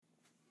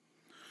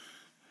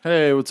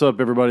Hey, what's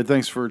up, everybody?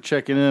 Thanks for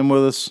checking in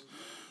with us.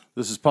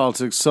 This is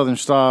Politics Southern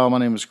Style. My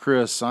name is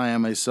Chris. I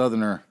am a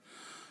Southerner.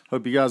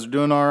 Hope you guys are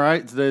doing all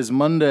right. Today's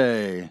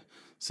Monday,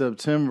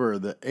 September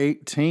the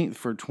 18th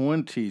for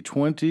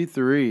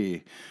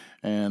 2023.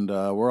 And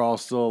we're all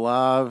still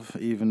alive,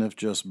 even if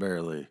just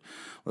barely.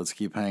 Let's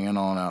keep hanging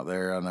on out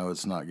there. I know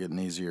it's not getting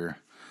easier.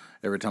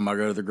 Every time I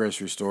go to the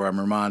grocery store,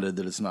 I'm reminded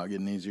that it's not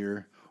getting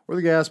easier. Or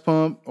the gas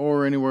pump,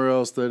 or anywhere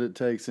else that it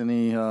takes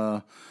any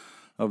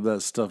of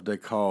that stuff they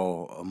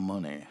call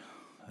money.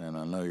 And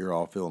I know you're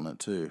all feeling it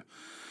too.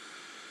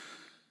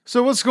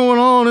 So what's going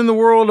on in the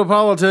world of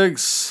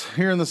politics?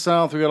 Here in the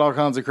South, we got all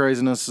kinds of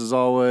craziness as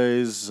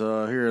always.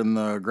 Here in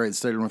the great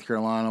state of North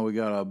Carolina, we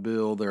got a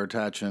bill they're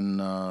attaching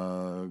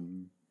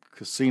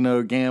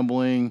casino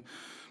gambling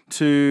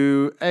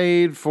to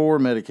aid for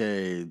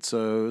Medicaid.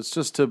 So it's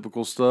just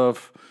typical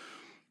stuff.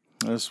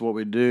 That's what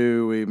we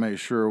do. We make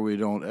sure we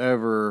don't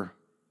ever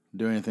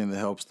do anything that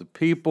helps the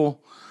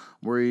people.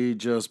 We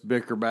just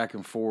bicker back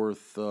and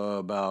forth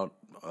about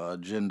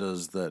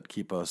agendas that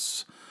keep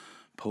us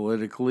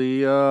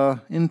politically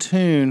in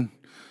tune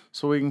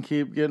so we can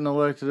keep getting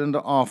elected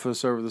into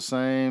office over the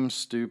same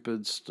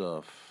stupid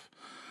stuff.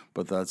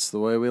 But that's the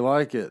way we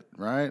like it,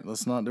 right?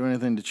 Let's not do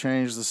anything to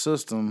change the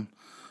system.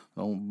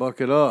 Don't buck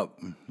it up.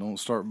 Don't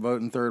start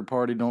voting third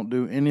party. Don't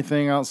do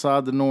anything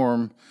outside the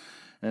norm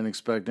and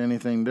expect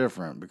anything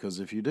different. Because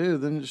if you do,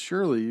 then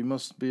surely you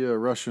must be a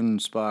Russian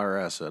spy or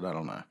asset. I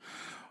don't know.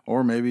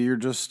 Or maybe you're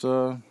just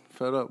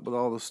fed up with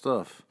all the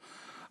stuff.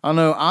 I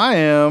know I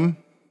am,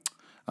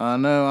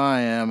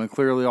 and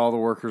clearly all the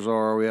workers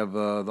are. We have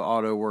the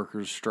auto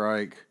workers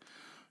strike.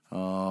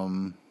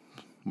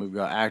 We've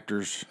got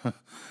actors,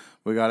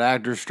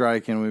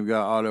 striking. We've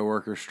got auto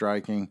workers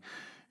striking,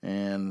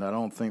 and I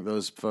don't think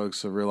those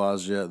folks have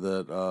realized yet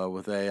that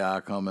with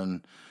AI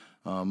coming,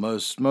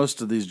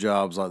 most of these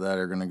jobs like that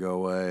are going to go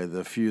away.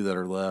 The few that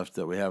are left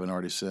that we haven't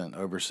already sent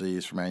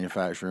overseas for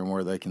manufacturing,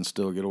 where they can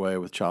still get away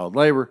with child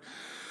labor,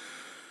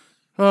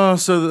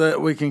 so that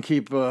we can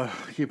keep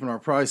keeping our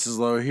prices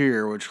low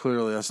here. Which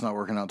clearly that's not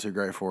working out too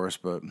great for us,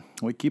 but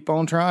we keep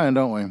on trying,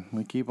 don't we?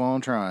 We keep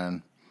on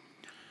trying,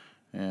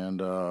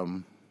 and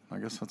I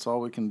guess that's all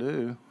we can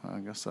do.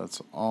 Sorry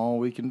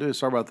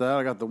about that.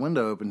 I got the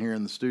window open here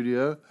in the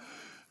studio,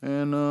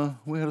 and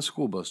we had a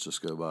school bus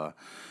just go by.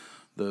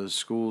 Those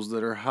schools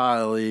that are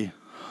highly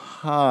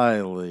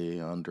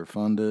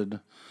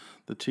underfunded,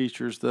 the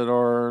teachers that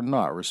are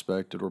not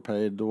respected or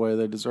paid the way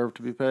they deserve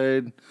to be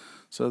paid,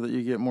 so that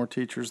you get more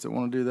teachers that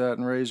want to do that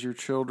and raise your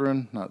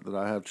children. Not that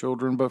I have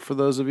children, but for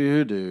those of you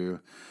who do,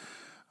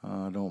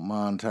 I don't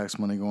mind tax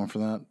money going for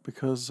that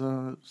because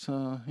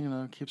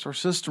it keeps our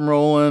system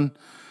rolling.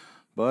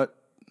 But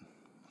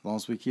as long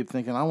as we keep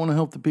thinking, I want to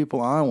help the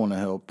people I want to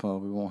help,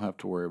 we won't have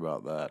to worry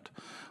about that.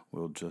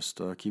 We'll just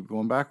keep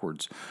going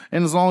backwards.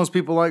 And as long as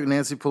people like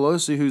Nancy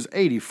Pelosi, who's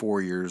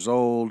 84 years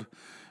old,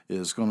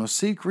 is going to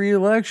seek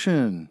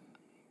re-election.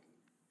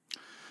 I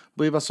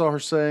believe I saw her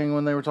saying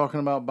when they were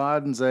talking about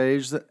Biden's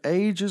age that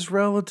age is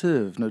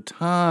relative. No,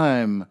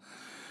 time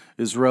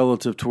is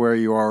relative to where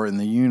you are in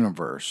the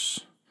universe.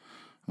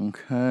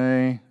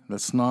 Okay?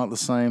 That's not the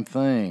same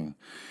thing.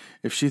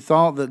 If she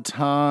thought that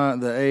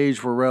the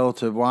age were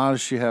relative, why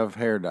does she have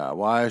hair dye?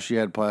 Why has she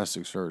had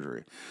plastic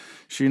surgery?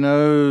 She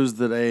knows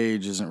that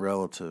age isn't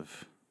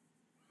relative.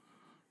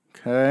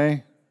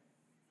 Okay?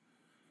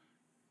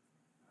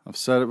 I've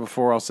said it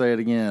before, I'll say it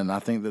again. I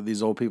think that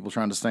these old people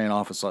trying to stay in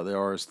office like they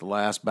are is the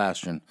last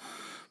bastion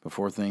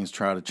before things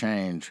try to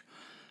change.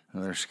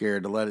 And they're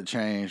scared to let it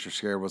change. They're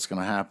scared what's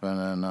going to happen.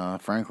 And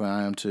frankly,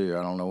 I am too.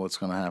 I don't know what's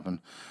going to happen.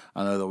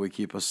 I know that we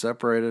keep us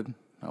separated.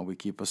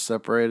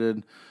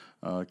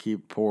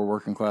 Keep poor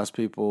working class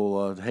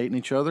people hating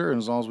each other. And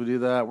as long as we do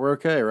that, we're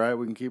okay, right?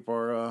 We can keep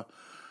our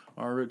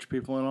rich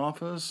people in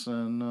office,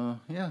 and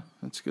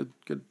it's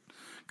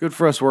good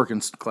for us working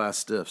class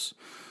stiffs.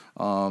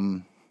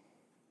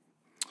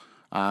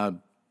 I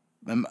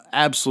am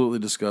absolutely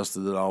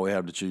disgusted that all we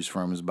have to choose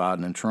from is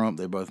Biden and Trump.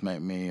 They both make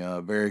me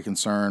very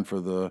concerned for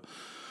the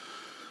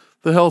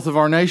health of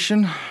our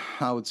nation.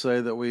 I would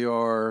say that we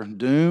are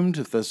doomed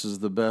if this is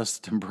the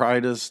best and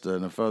brightest,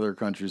 and if other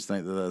countries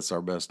think that that's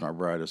our best and our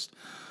brightest,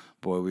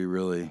 boy, we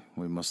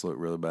must look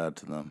really bad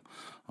to them.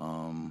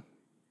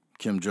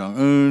 Kim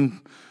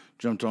Jong-un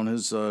jumped on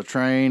his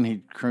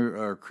train.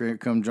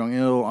 Kim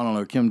Jong-il. I don't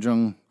know. Kim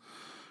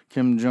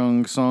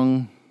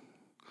Jong-sung.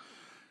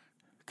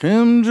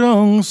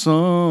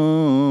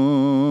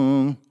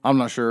 I'm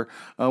not sure.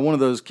 One of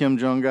those Kim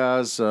Jong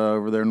guys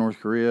over there in North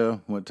Korea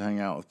went to hang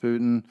out with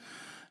Putin,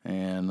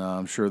 and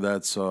I'm sure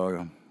that's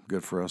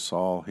good for us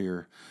all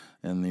here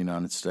in the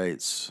United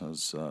States,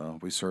 as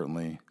we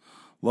certainly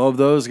love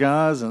those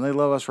guys, and they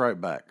love us right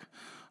back.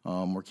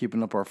 We're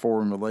keeping up our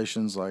foreign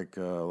relations like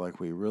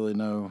we really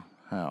know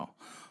how.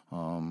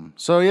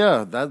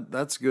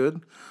 That's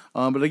good.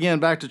 But again,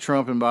 back to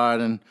Trump and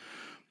Biden.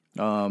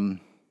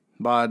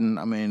 Biden,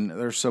 I mean,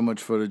 there's so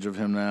much footage of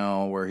him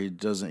now where he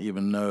doesn't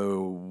even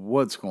know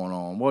what's going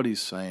on, what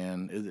he's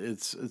saying.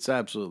 It's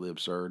absolutely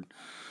absurd.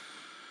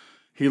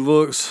 he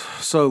looks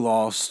so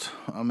lost.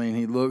 I mean,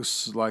 he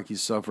looks like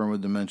he's suffering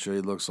with dementia.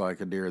 He looks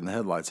like a deer in the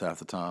headlights half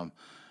the time.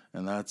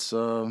 And that's,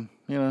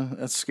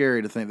 that's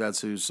scary to think that's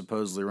who's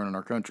supposedly running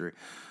our country.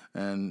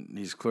 And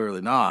he's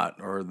clearly not,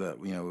 or that,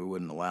 we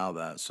wouldn't allow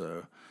that.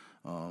 So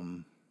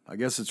I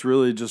guess it's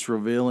really just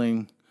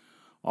revealing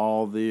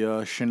all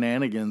the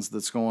shenanigans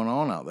that's going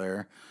on out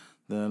there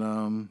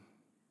that,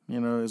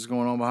 is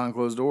going on behind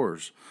closed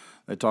doors.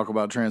 They talk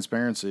about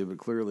transparency, but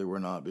clearly we're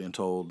not being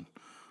told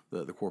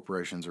that the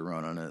corporations are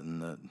running it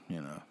and that,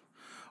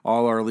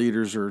 all our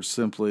leaders are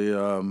simply,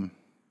 the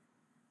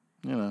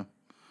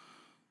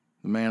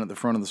man at the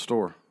front of the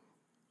store.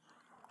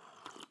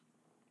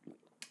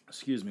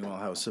 Excuse me while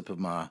I have a sip of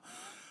my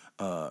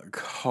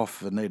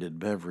caffeinated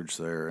beverage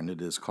there, and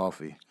it is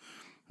coffee,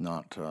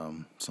 not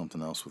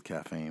something else with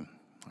caffeine.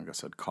 Like I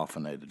said,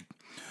 caffeinated.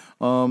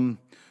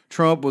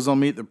 Trump was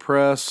on Meet the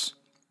Press.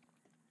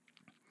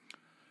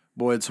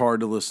 Boy, it's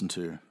hard to listen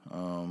to.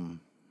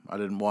 I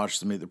didn't watch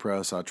the Meet the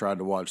Press. I tried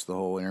to watch the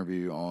whole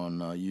interview on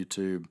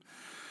YouTube.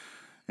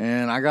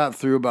 And I got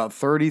through about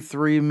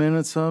 33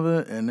 minutes of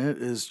it, and it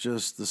is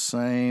just the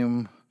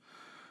same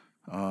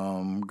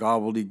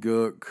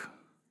gobbledygook.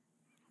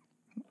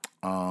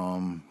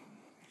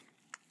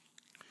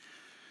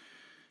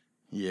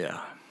 Yeah.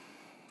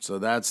 So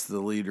that's the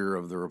leader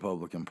of the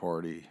Republican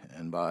Party,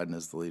 and Biden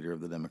is the leader of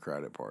the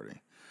Democratic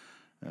Party.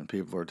 And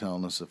people are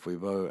telling us if we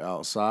vote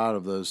outside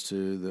of those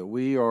two that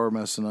we are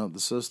messing up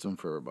the system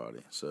for everybody.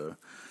 So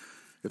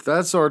if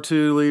that's our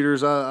two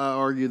leaders, I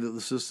argue that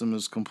the system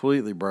is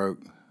completely broke.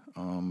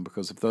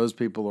 Because if those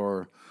people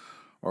are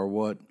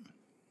what,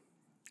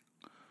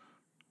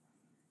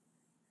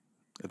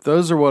 if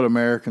those are what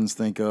Americans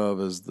think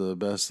of as the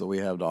best that we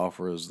have to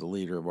offer as the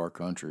leader of our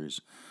countries,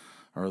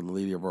 or the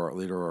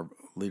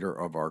leader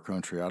of our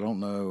country, I don't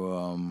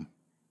know.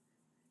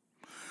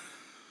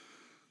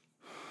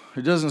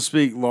 It doesn't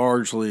speak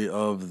largely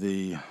of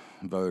the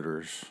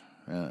voters,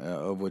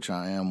 of which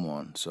I am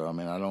one. So, I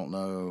mean, I don't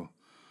know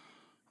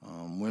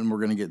when we're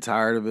going to get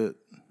tired of it,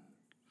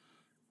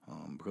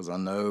 because I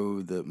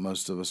know that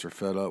most of us are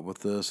fed up with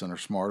this and are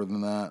smarter than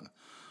that.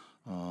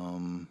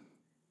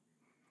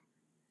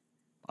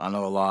 I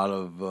know a lot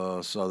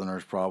of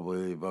Southerners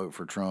probably vote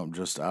for Trump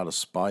just out of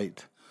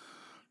spite,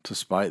 to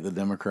spite the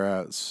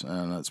Democrats,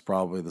 and it's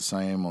probably the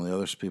same on the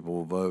other people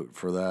will vote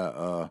for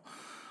that.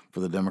 For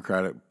the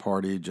Democratic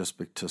Party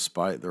just to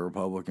spite the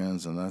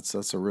Republicans, and that's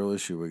a real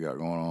issue we got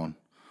going on.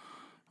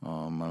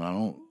 And I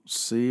don't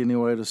see any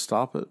way to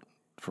stop it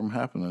from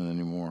happening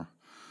anymore.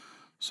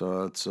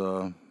 So it's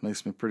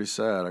makes me pretty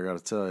sad, I got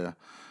to tell you.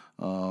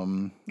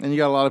 And you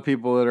got a lot of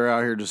people that are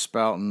out here just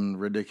spouting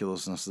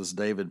ridiculousness. This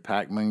David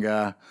Pakman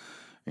guy,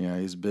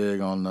 he's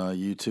big on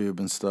YouTube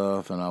and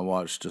stuff, and I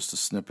watched just a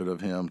snippet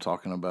of him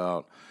talking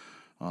about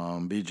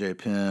BJ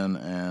Penn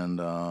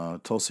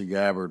and Tulsi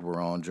Gabbard were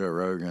on Joe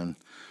Rogan.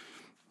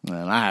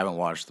 And I haven't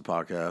watched the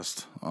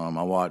podcast.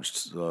 I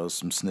watched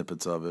some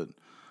snippets of it.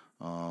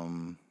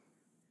 But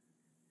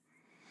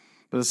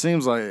it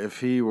seems like if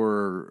he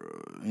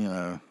were,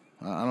 I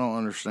don't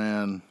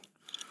understand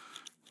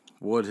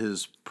what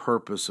his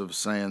purpose of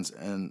saying,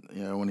 and,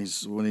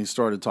 when he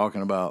started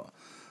talking about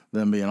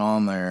them being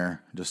on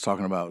there, just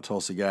talking about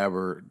Tulsi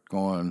Gabbard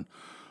going,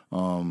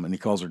 and he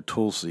calls her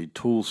Tulsi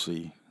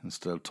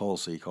instead of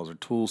Tulsi. He calls her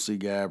Tulsi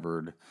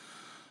Gabbard.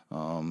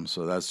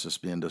 So that's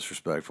just being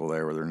disrespectful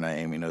there with her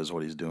name. He knows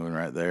what he's doing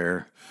right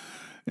there.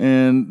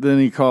 And then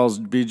he calls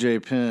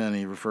BJ Penn.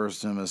 He refers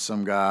to him as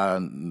some guy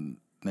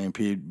named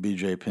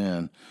BJ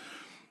Penn.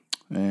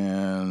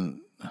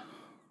 And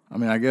I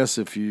mean, I guess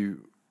I'm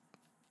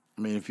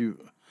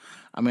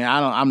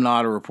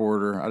not a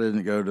reporter. I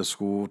didn't go to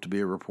school to be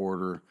a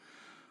reporter.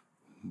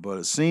 But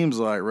it seems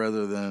like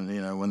rather than,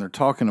 when they're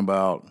talking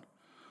about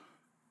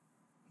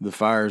the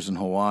fires in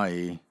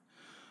Hawaii,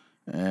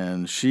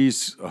 and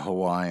she's a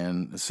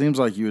Hawaiian, it seems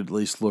like you would at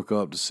least look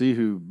up to see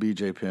who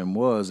BJ Penn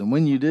was. And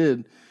when you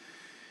did,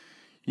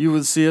 you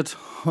would see a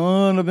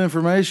ton of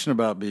information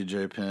about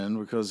BJ Penn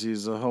because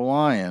he's a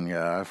Hawaiian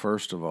guy,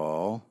 first of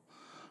all.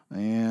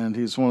 And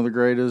he's one of the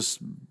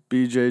greatest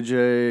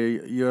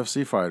BJJ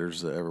UFC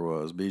fighters that ever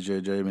was.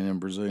 BJJ meaning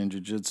Brazilian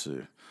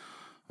Jiu-Jitsu.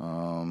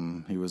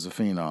 He was a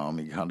phenom.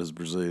 He got his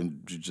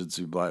Brazilian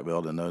Jiu-Jitsu black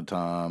belt in no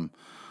time.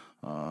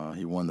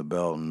 He won the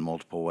belt in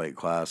multiple weight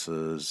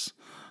classes.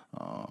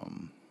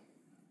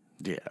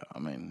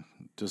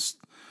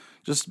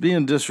 Just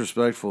being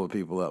disrespectful of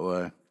people that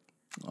way.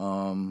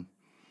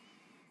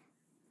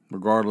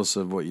 Regardless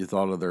of what you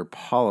thought of their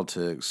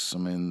politics,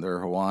 they're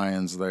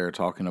Hawaiians there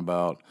talking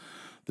about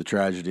the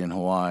tragedy in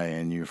Hawaii,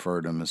 and you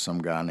referred to him as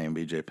some guy named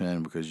BJ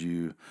Penn because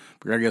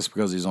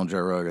he's on Joe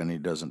Rogan, he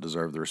doesn't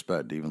deserve the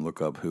respect to even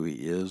look up who he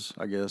is,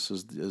 I guess,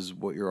 is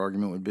what your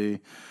argument would be.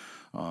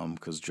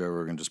 Because Joe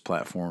Rogan just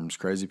platforms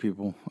crazy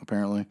people,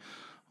 apparently.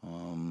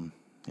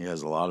 He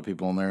has a lot of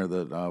people on there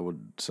that I would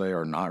say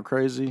are not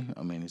crazy.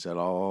 He's had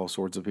all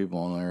sorts of people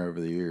on there over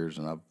the years,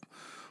 and I've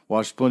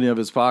watched plenty of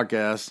his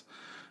podcasts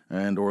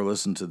and or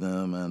listened to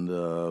them, and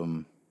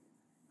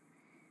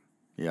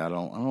I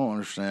don't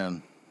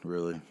understand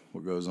really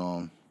what goes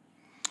on.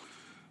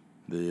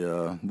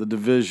 the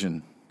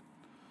division,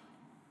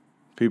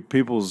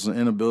 people's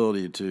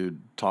inability to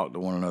talk to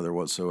one another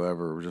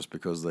whatsoever just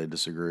because they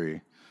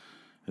disagree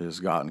has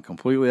gotten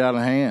completely out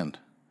of hand.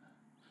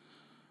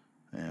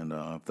 And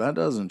if that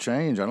doesn't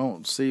change, I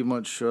don't see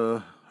much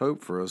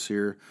hope for us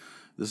here.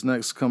 This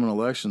next coming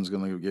election is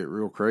going to get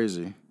real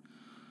crazy.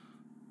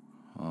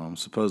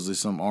 Supposedly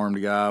some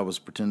armed guy was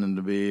pretending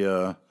to be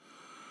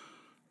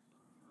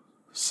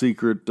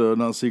secret,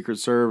 not Secret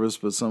Service,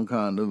 but some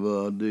kind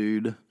of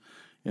dude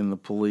in the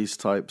police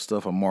type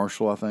stuff, a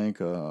marshal, I think,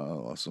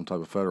 some type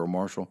of federal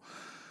marshal.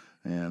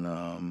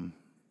 And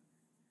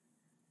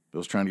he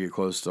was trying to get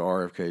close to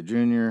RFK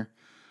Jr.,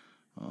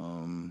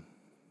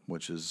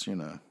 which is,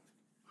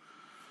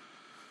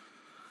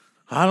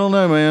 I don't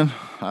know, man.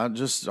 I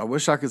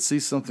wish I could see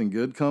something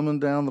good coming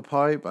down the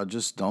pipe. I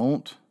just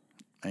don't.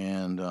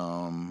 And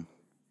I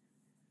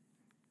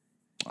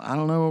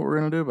don't know what we're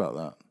going to do about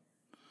that.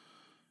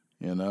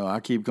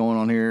 I keep going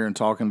on here and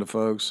talking to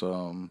folks,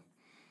 sitting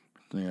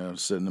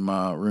in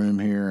my room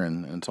here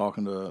and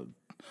talking to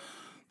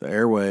the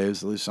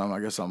airwaves. At least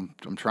I'm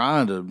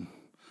trying to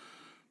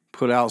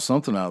put out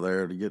something out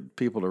there to get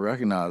people to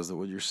recognize that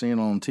what you're seeing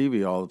on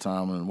TV all the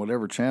time and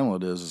whatever channel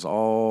it is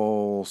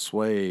all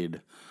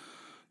swayed.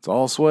 It's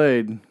all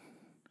swayed.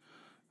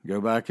 Go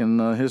back in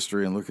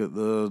history and look at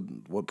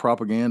what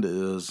propaganda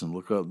is and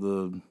look up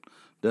the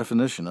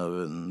definition of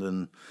it, and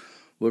then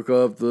look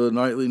up the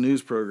nightly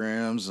news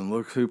programs and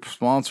look who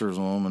sponsors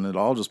them, and it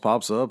all just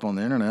pops up on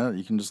the internet.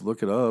 You can just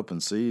look it up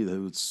and see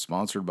who it's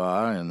sponsored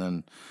by, and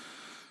then,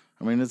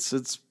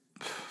 it's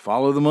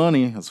follow the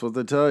money. That's what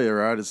they tell you,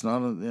 right? It's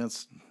not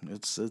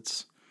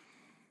it's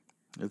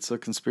a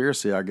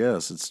conspiracy, I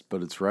guess.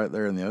 But it's right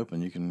there in the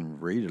open. You can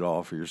read it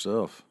all for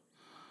yourself,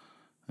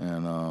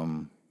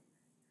 and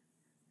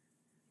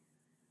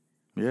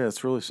yeah,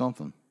 it's really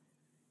something.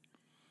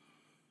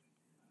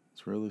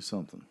 It's really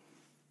something.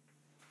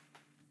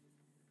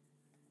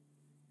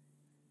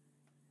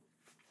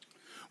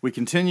 We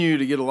continue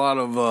to get a lot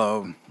of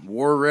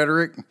war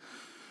rhetoric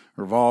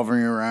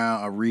revolving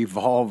around.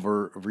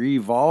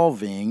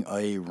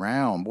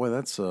 Boy,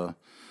 that's got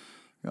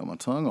my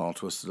tongue all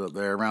twisted up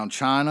there. Around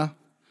China,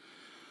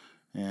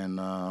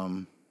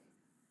 and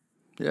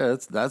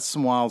that's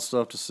some wild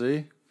stuff to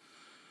see.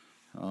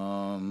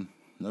 No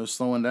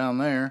slowing down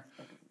there.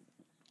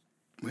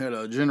 We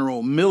had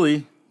General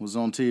Milley was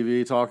on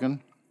TV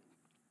talking.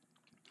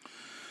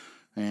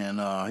 And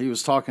he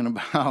was talking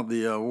about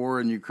the war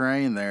in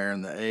Ukraine there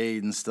and the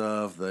aid and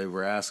stuff. They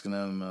were asking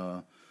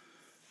him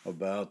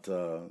about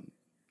the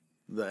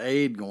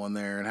aid going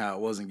there and how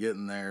it wasn't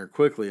getting there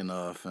quickly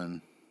enough.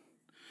 And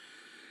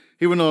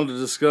he went on to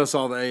discuss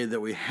all the aid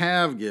that we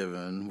have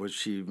given,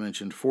 which he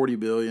mentioned $40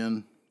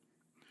 billion,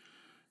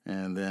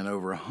 and then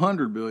over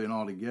 $100 billion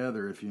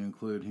altogether if you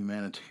include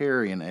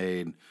humanitarian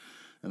aid.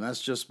 And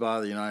that's just by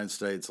the United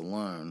States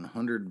alone.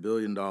 $100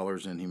 billion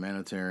in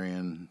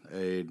humanitarian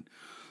aid.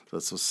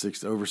 That's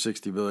over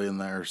 $60 billion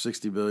there,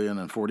 $60 billion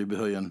and $40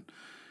 billion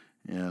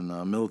in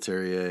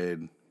military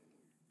aid.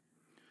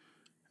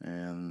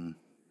 And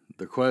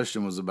the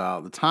question was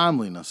about the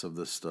timeliness of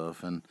this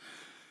stuff, and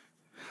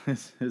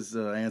his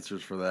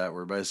answers for that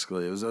were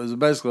basically it was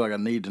basically like a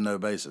need to know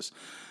basis.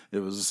 It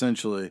was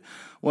essentially,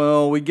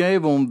 well, we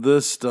gave them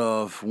this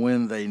stuff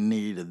when they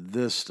needed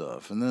this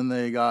stuff, and then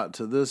they got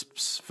to this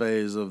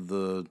phase of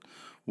the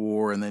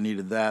war and they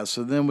needed that,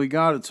 so then we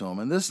got it to them.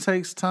 And this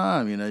takes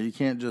time, you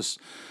can't just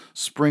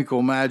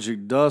sprinkle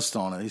magic dust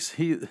on it. This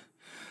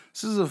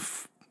is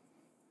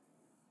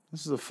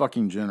a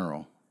fucking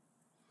general.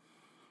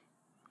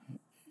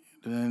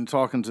 And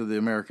talking to the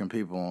American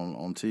people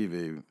on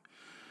TV,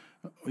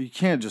 you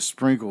can't just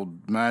sprinkle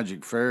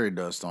magic fairy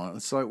dust on it.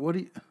 It's like, what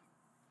do you?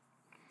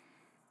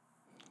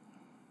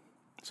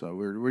 So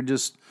we're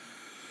just,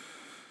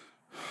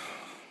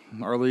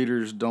 our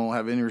leaders don't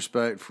have any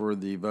respect for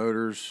the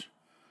voters.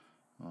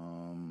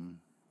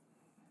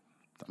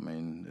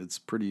 It's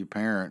pretty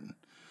apparent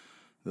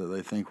that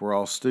they think we're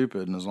all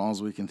stupid, and as long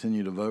as we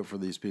continue to vote for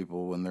these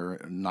people when they're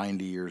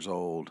 90 years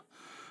old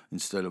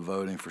instead of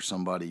voting for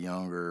somebody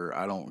younger,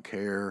 I don't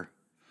care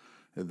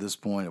at this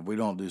point. If we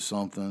don't do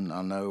something,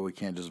 I know we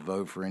can't just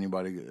vote for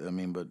anybody.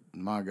 But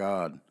my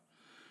God,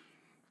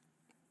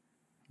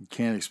 you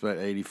can't expect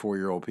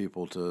 84-year-old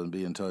people to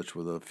be in touch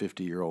with a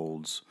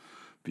 50-year-old's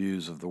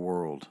views of the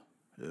world.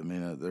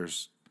 When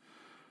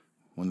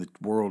the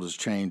world is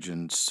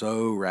changing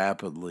so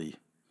rapidly,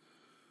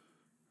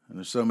 and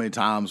there's so many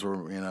times where,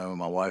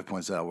 my wife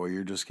points out, well,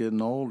 you're just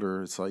getting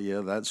older. It's like, yeah,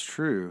 that's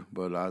true.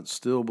 But I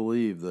still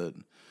believe that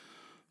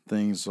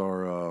things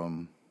are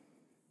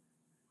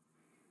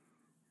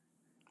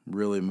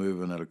really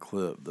moving at a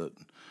clip that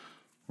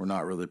we're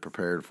not really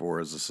prepared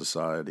for as a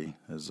society,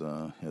 as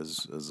a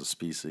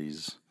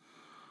species.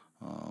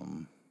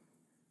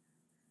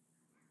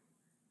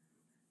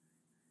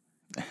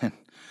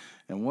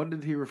 And what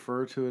did he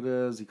refer to it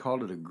as? He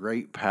called it a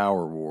great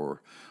power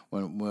war.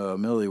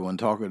 When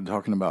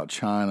talking about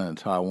China and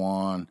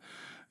Taiwan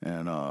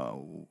and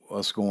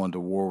us going to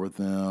war with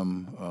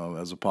them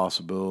as a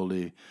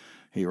possibility,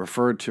 He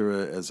referred to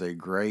it as a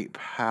great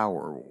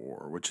power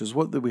war, which is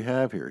what we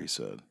have here, he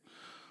said.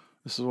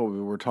 This is what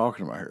we were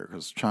talking about here,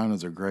 because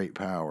China's a great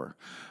power.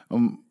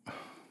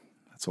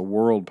 It's a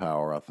world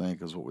power, I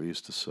think, is what we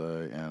used to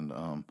say,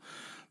 and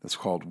that's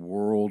called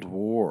World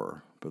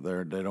War. But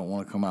they don't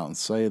want to come out and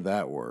say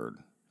that word,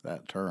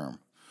 that term.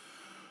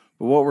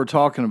 But what we're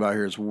talking about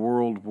here is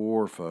World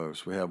War,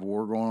 folks. We have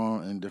war going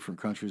on in different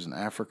countries in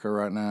Africa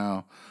right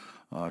now,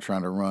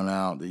 trying to run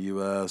out the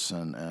U.S.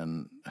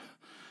 and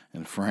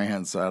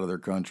France out of their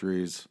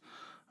countries.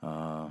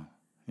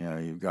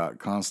 You've got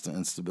constant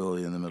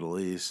instability in the Middle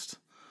East.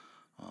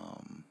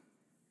 You've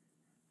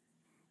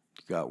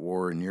got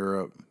war in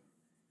Europe.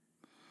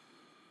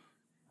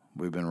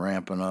 We've been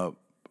ramping up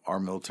our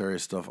military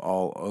stuff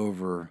all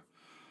over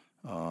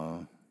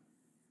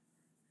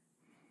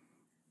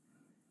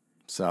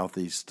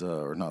Southeast,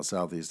 or not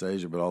Southeast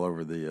Asia, but all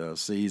over the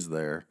seas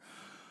there,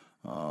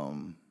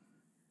 around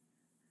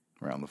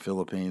the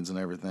Philippines and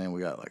everything.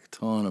 We got like a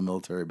ton of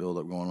military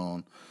buildup going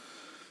on.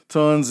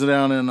 Tons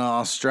down in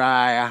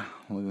Australia.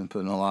 We've been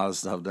putting a lot of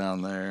stuff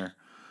down there,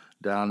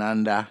 down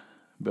under,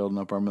 building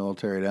up our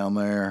military down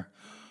there.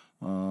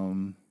 I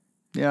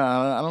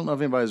don't know if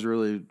anybody's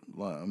really,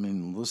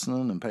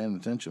 listening and paying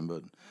attention,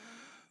 but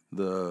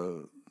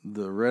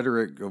the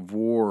rhetoric of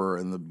war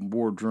and the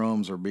war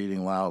drums are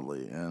beating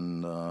loudly.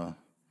 And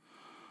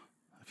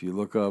if you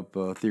look up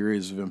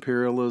theories of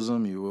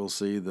imperialism, you will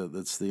see that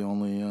it's the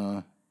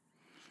only,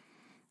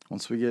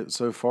 once we get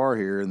so far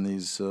here in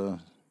these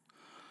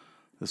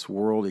this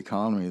world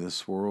economy,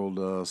 this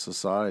world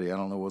society, I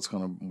don't know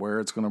where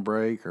it's gonna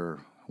break or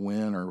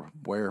when or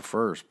where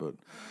first, but it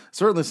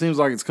certainly seems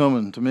like it's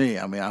coming to me.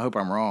 I mean, I hope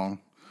I'm wrong.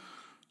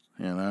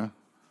 I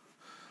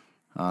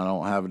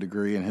don't have a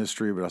degree in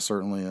history, but I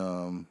certainly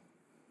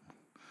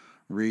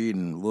read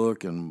and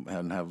look and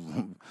have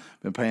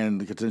been paying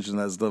attention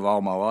to that stuff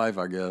all my life,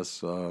 I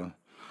guess.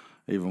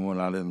 Even when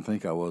I didn't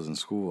think I was in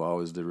school, I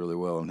always did really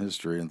well in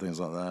history and things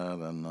like that.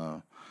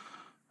 And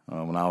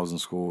when I was in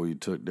school, you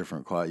took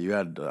different classes. You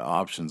had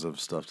options of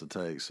stuff to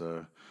take.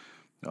 So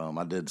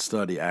I did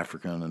study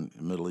African and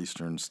Middle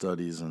Eastern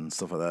studies and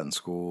stuff like that in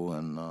school.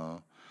 And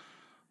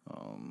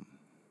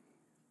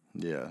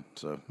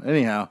so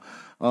anyhow,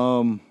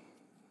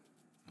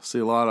 see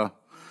a lot of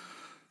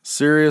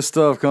serious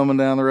stuff coming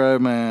down the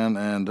road, man.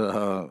 And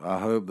I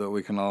hope that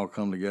we can all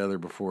come together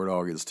before it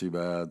all gets too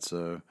bad.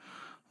 So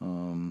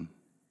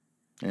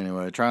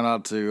anyway, try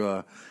not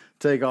to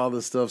take all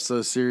this stuff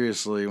so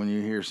seriously when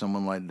you hear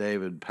someone like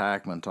David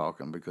Pakman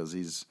talking, because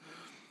he's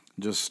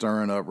just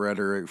stirring up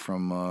rhetoric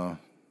from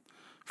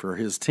for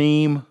his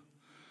team.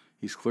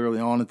 He's clearly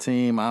on a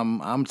team.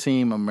 I'm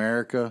Team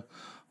America,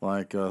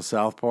 like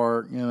South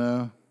Park,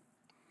 and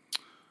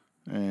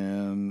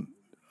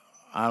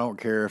I don't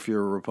care if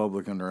you're a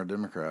Republican or a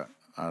Democrat.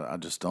 I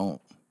just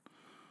don't.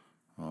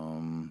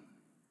 I'm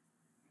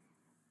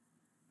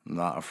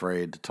not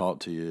afraid to talk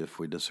to you if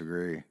we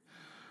disagree.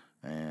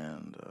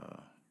 And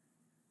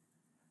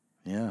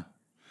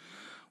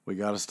we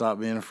got to stop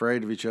being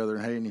afraid of each other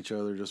and hating each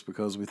other just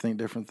because we think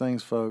different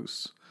things,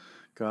 folks.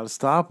 Got to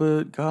stop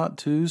it. Got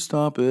to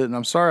stop it. And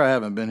I'm sorry I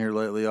haven't been here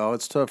lately, y'all.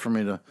 It's tough for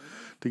me to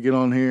get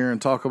on here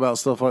and talk about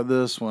stuff like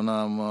this when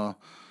I'm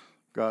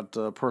got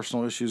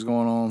personal issues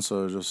going on.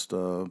 So just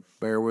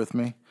bear with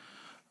me.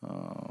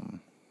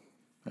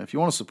 If you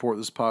want to support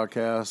this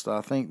podcast,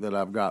 I think that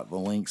I've got the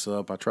links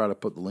up. I try to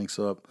put the links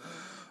up.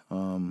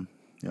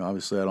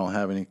 Obviously I don't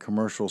have any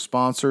commercial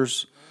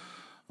sponsors.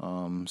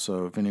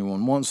 So if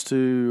anyone wants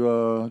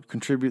to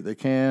contribute, they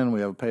can. We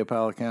have a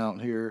PayPal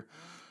account here.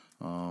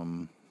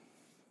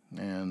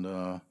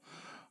 I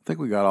think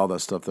we got all that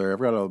stuff there. I've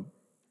got a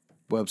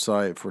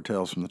website for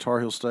Tales from the Tar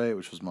Heel State,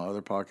 which was my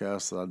other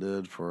podcast that I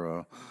did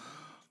for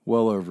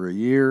well over a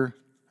year.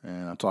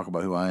 And I talk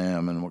about who I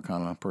am and what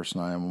kind of person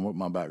I am and what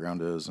my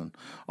background is and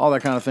all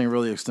that kind of thing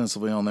really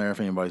extensively on there if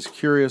anybody's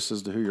curious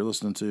as to who you're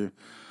listening to.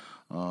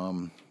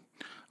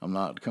 I'm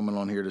not coming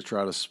on here to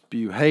try to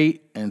spew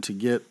hate and to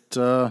get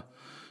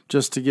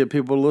just to get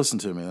people to listen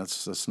to me.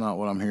 That's not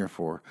what I'm here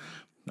for.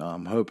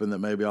 I'm hoping that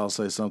maybe I'll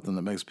say something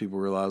that makes people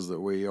realize that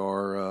we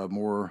are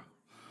more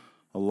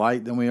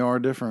alike than we are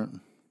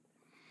different.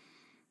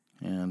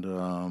 And,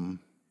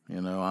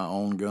 I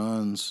own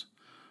guns,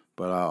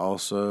 but I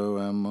also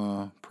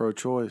am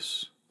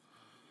pro-choice.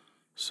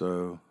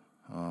 So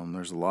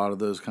there's a lot of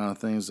those kind of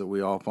things that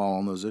we all fall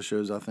on those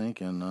issues, I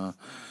think. And,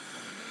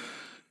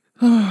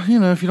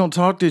 if you don't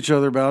talk to each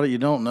other about it, you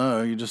don't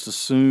know. You just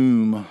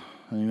assume.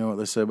 And you know what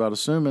they say about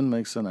assuming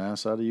makes an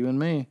ass out of you and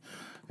me.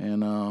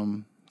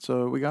 And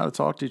so we got to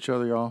talk to each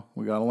other, y'all.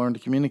 We got to learn to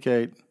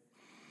communicate.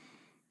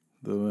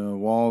 The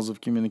walls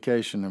of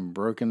communication have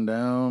broken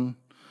down,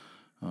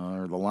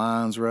 or the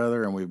lines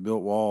rather, and we've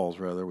built walls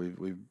rather.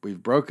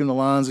 We've broken the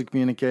lines of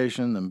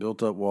communication and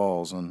built up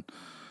walls, and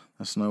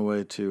that's no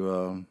way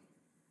to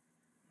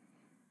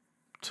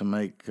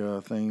make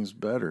things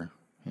better.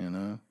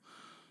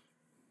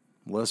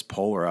 Less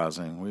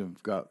polarizing.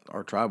 We've got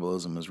our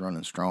tribalism is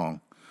running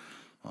strong.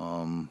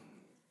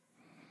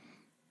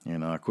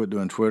 I quit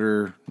doing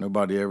Twitter.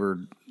 Nobody ever,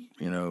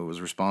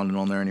 was responding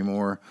on there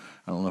anymore.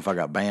 I don't know if I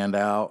got banned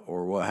out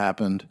or what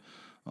happened.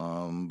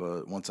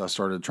 But once I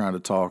started trying to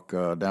talk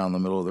down the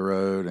middle of the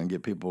road and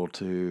get people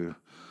to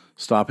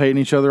stop hating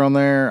each other on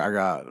there, I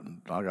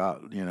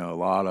got a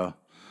lot of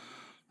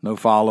no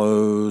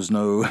follows,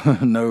 no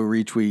no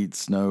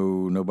retweets,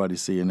 nobody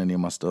seeing any of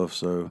my stuff.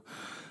 So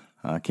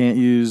I can't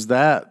use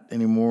that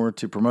anymore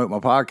to promote my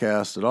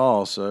podcast at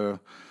all. So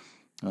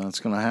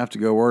it's going to have to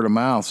go word of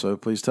mouth. So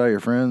please tell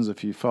your friends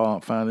if you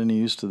find any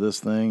use to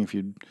this thing. If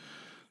you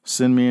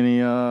send me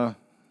any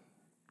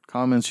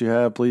comments you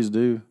have, please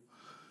do.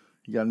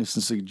 You got any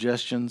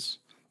suggestions,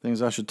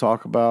 things I should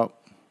talk about?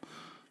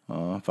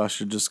 If I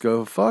should just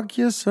go fuck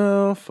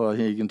yourself,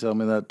 you can tell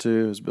me that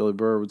too, as Billy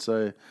Burr would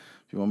say.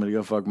 If you want me to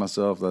go fuck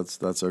myself,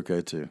 that's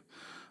okay too.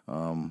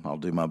 I'll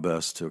do my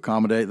best to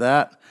accommodate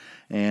that.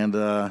 And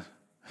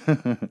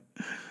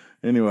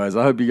anyways,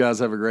 I hope you guys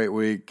have a great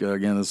week.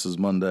 Again, this is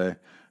Monday,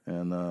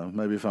 and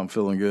maybe if I'm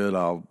feeling good,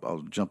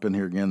 I'll jump in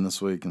here again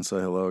this week and say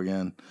hello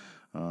again.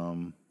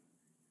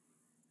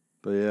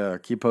 But yeah,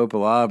 keep hope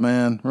alive,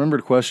 man. Remember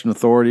to question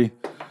authority.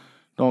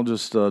 Don't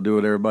just do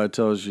what everybody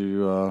tells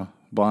you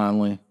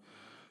blindly.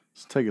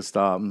 Just take a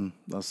second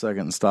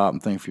and stop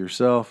and think for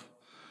yourself.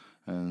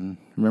 And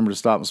remember to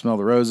stop and smell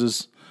the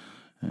roses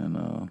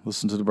and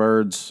listen to the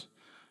birds.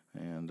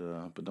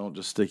 But don't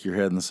just stick your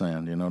head in the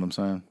sand. You know what I'm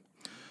saying?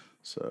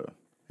 So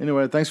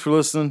anyway, thanks for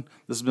listening.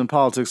 This has been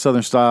Politics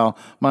Southern Style.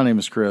 My name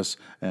is Chris,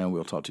 and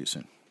we'll talk to you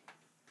soon.